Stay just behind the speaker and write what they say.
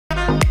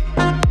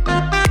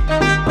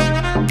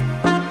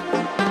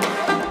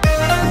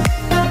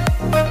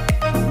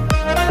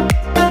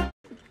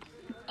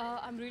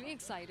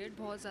excited,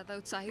 बहुत ज़्यादा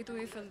उत्साहित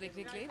हुई फिल्म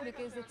देखने के लिए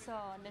because it's a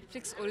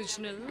Netflix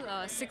original,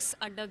 Six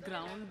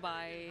Underground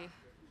by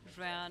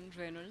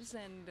Renolds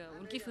and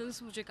उनकी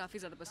films मुझे काफ़ी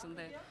ज़्यादा पसंद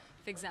है.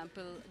 For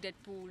example,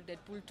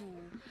 Deadpool 2,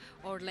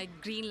 or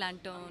like Green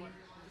Lantern.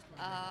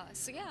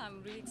 So yeah,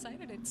 I'm really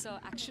excited. It's an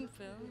action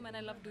film and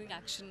I love doing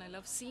action. I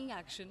love seeing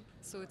action.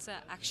 So it's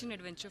an action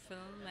adventure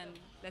film and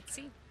let's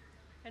see.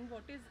 And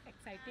what is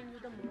exciting you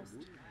the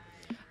most?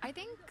 I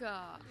think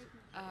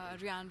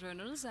Ryan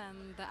Reynolds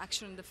and the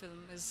action in the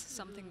film is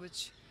something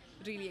which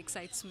really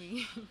excites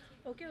me.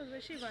 Okay,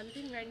 Urvashi, one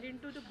thing went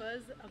into the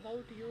buzz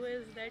about you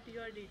is that you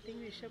are dating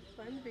Rishabh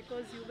Pant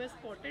because you were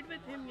spotted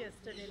with him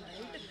yesterday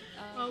night.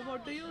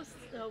 What do you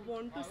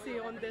want to say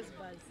on this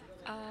buzz?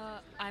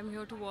 I'm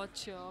here to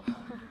watch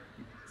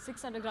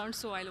Six Underground,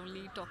 so I'll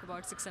only talk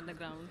about Six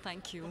Underground.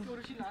 Thank you.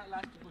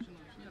 Last question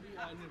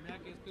अभी Nirbhaya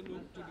case पे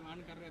लोग जो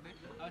demand कर रहे थे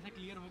अब ऐसा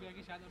clear हो गया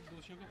कि शायद अब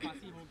दोषियों को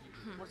फांसी होगी.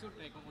 What's your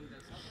take on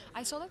this?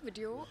 I saw the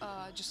video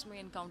जिसमें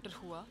encounter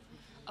हुआ,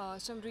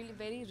 so I'm really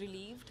very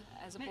relieved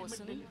as a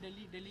person.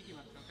 Delhi की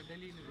बात करते हैं,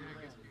 दिल्ली निर्भया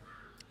केस की.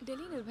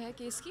 दिल्ली निर्भया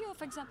केस की और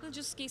फॉर एग्जांपल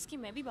जिस केस की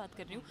मैं भी बात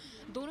कर रही हूँ,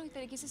 दोनों ही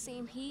तरीके से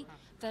सेम ही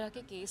तरह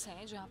के केस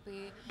हैं जहाँ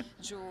पे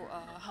जो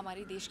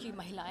हमारे देश की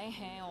महिलाएं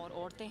हैं और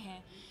औरतें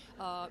हैं.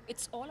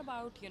 It's all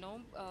about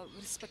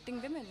respecting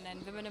women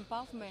and women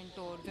empowerment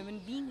और वुमेन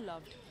बीइंग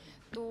लव्ड.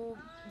 तो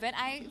व्हेन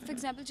आई फॉर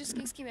एग्जांपल जिस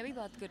केस की मैं भी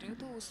बात कर रही हूँ,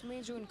 तो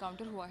उसमें जो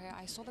इनकाउंटर हुआ है,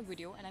 I saw the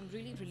video and I am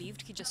really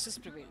relieved कि justice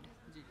prevailed.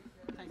 Ji,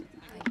 thank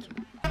thank you.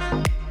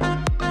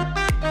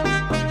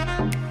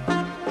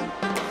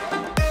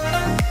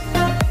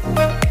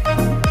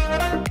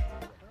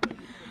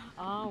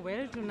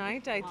 Well,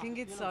 tonight I think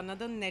it's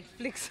another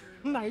Netflix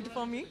night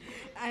for me,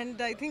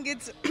 and I think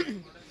it's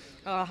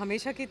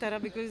हमेशा की तरह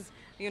because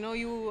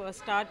you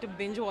start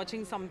binge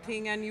watching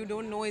something and you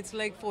don't know it's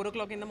like 4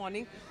 o'clock in the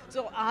morning.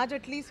 So आज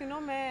at least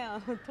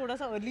मैं थोड़ा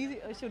सा early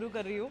शुरू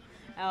कर रही हूँ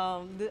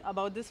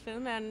about this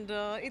film, and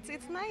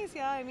it's nice.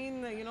 Yeah, I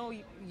mean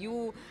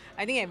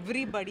I think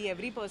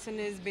every person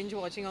is binge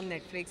watching on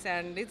Netflix,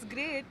 and it's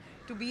great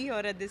to be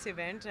here at this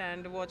event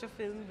and watch a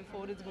film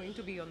before it's going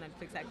to be on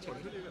Netflix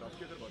actually.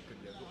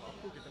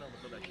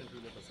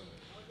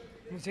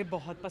 मुझे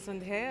बहुत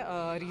पसंद है.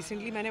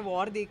 Recently मैंने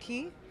war देखी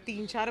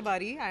 3-4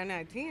 बारी and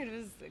I think it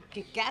was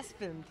kick S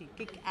film थी.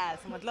 Kick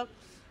S मतलब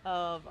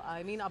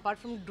I mean apart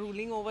from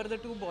drooling over the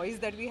 2 boys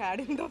that we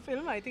had in the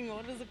film, I think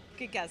it was a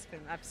kick ass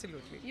film,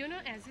 absolutely.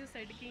 As you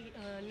said कि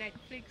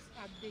Netflix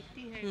आप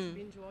देखती हैं,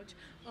 binge watch.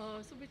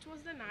 So which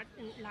was the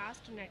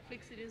last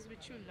Netflix series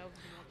which you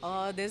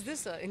loved? There's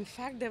this in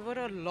fact there were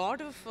a lot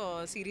of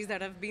series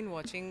that I've been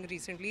watching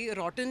recently.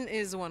 Rotten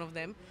is one of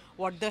them.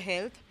 What the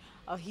Health,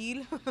 A Heal.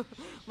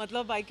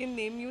 मतलब I can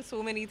name you so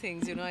many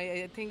things.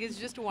 I think it's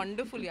just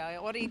wonderful. Yeah.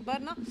 और एक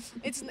बार ना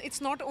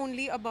it's not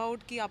only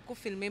about कि आपको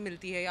फिल्में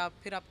मिलती है या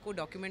फिर आपको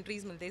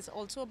documentaries मिलते हैं. It's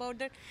also about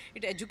that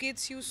it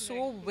educates you so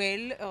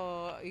well.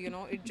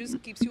 It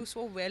just keeps you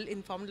so well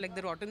informed. Like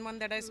the Rotten one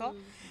that I saw,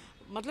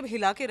 मतलब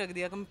हिला के रख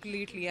दिया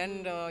completely,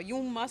 and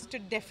you must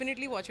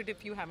definitely watch it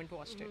if you haven't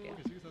watched it. Yeah.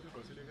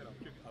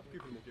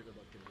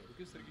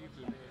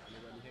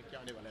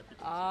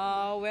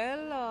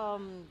 Well,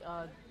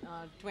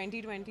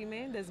 2020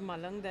 में there's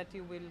Malang that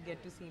you will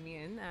get to see me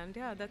in, and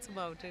yeah, that's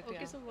about it. Okay,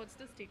 yeah. so what's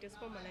the status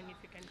for Malang if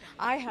you can tell?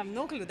 I have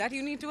no clue. That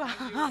you need to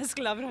ask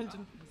Love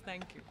Ranjan.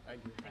 Thank you.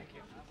 Thank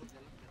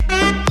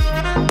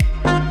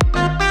you.